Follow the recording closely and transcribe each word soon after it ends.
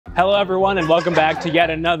Hello everyone and welcome back to yet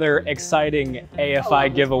another exciting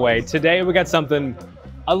AFI giveaway. Today we got something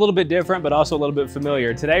a little bit different but also a little bit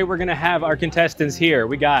familiar. Today we're gonna have our contestants here.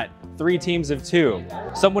 We got 3 teams of 2.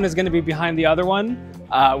 Someone is gonna be behind the other one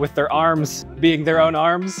with their arms being their own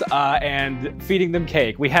arms and feeding them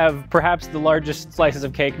cake. We have perhaps the largest slices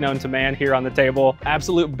of cake known to man here on the table.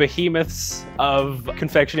 Absolute behemoths of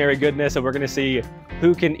confectionery goodness, and we're gonna see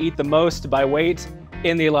who can eat the most by weight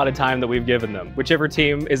in the allotted time that we've given them. Whichever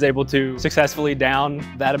team is able to successfully down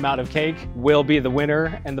that amount of cake will be the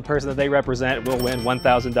winner, and the person that they represent will win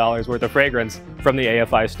 $1,000 worth of fragrance from the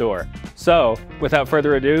AFI store. So, without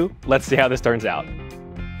further ado, let's see how this turns out.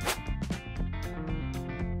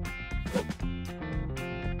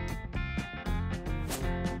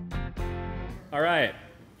 All right,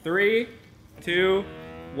 3, 2,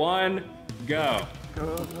 1, go.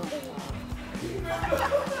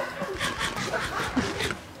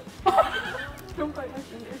 Don't bite my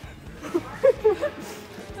finger.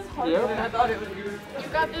 It's harder than I thought it would be. You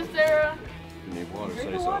got this, Sarah? You need water,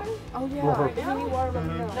 say water? so. Oh yeah, if you need water, let me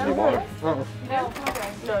know. Need water? No?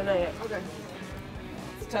 Okay. No, not yet. Okay.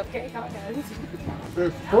 It's a tough cake, huh, guys?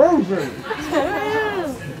 It's frozen!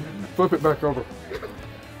 Flip it back over.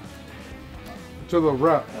 To the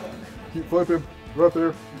right. Keep flipping. Right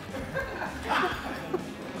there.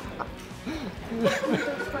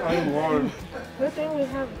 I need water. Good thing we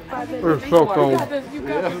have 5 minutes. It's so cold. You got this. You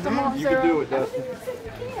got this. Come on, You Sarah. can do it, Dustin.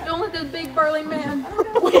 Don't let this big burly man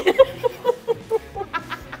win.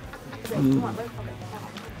 Come on, let's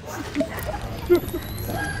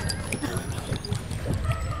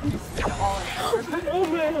Oh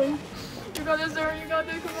man. You got this, Sarah. You got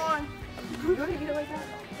this. Come on. You want to eat it like that?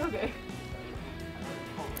 Okay.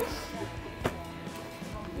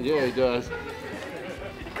 Yeah, he does.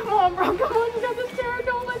 Come on, bro. Come on. You got this, Sarah.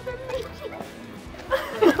 Don't let them beat you.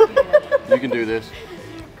 You can do this.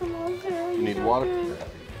 Come on, Sarah. You need got water? this.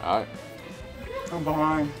 All right. I'm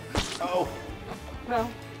behind. Oh. Well,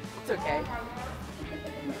 it's okay.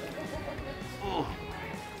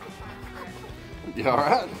 You all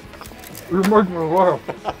right? You're making me laugh.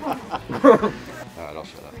 All right, I'll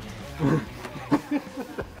shut up.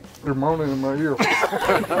 You're moaning in my ear.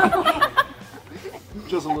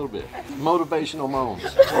 Just a little bit. Motivational moans.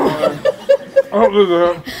 I don't do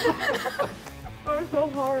that. Oh, it's so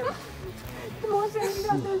hard. Come on, Sarah. You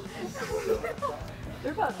got this.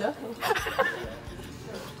 They're about done.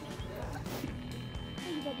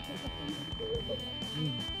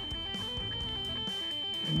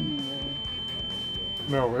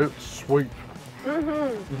 No, it's sweet.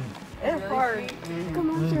 It's hard. Come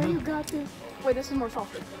on, Sarah. You got this. Wait, this is more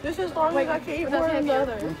salty. This is long as I can eat more than the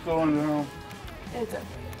other. It's going down. It's a.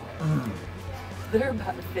 They're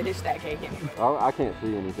about to finish that cake anyway. I can't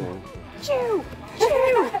see anything. Chew!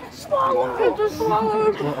 Chew! Swallow! Just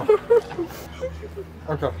swallow!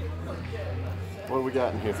 Okay. What do we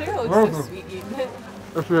got in here? Sarah looks so sweet eating it.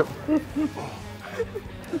 That's it.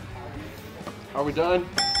 Are we done?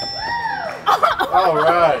 All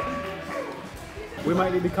right. We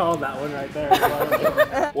might need to call that one right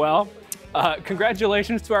there. Well,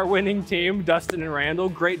 congratulations to our winning team, Dustin and Randall.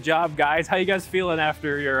 Great job, guys. How you guys feeling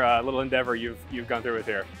after your little endeavor you've gone through with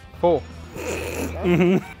here? Full.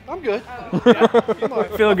 I'm good.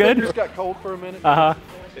 Feel good? Just got cold for a minute. Uh-huh.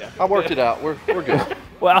 I worked it out. We're good.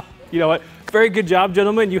 Well, you know what? Very good job,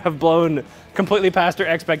 gentlemen. You have blown completely past your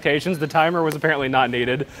expectations. The timer was apparently not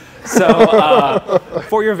needed. So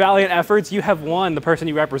for your valiant efforts, you have won, the person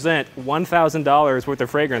you represent, $1,000 worth of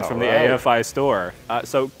fragrance from the AFI store.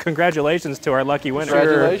 So congratulations to our lucky winner.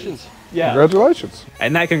 Congratulations. Yeah. Congratulations.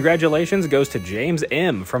 And that congratulations goes to James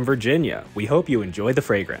M. from Virginia. We hope you enjoy the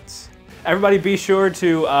fragrance. Everybody be sure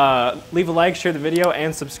to leave a like, share the video,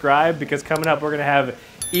 and subscribe, because coming up we're gonna have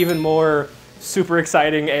even more super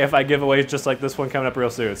exciting AFI giveaways just like this one coming up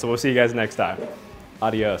real soon. So we'll see you guys next time.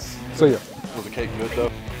 Adios. See ya. Was the cake good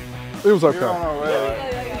though? It was okay.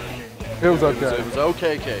 It was okay. It was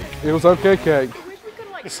okay cake. It was okay cake.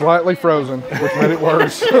 Slightly frozen, which made it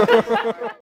worse.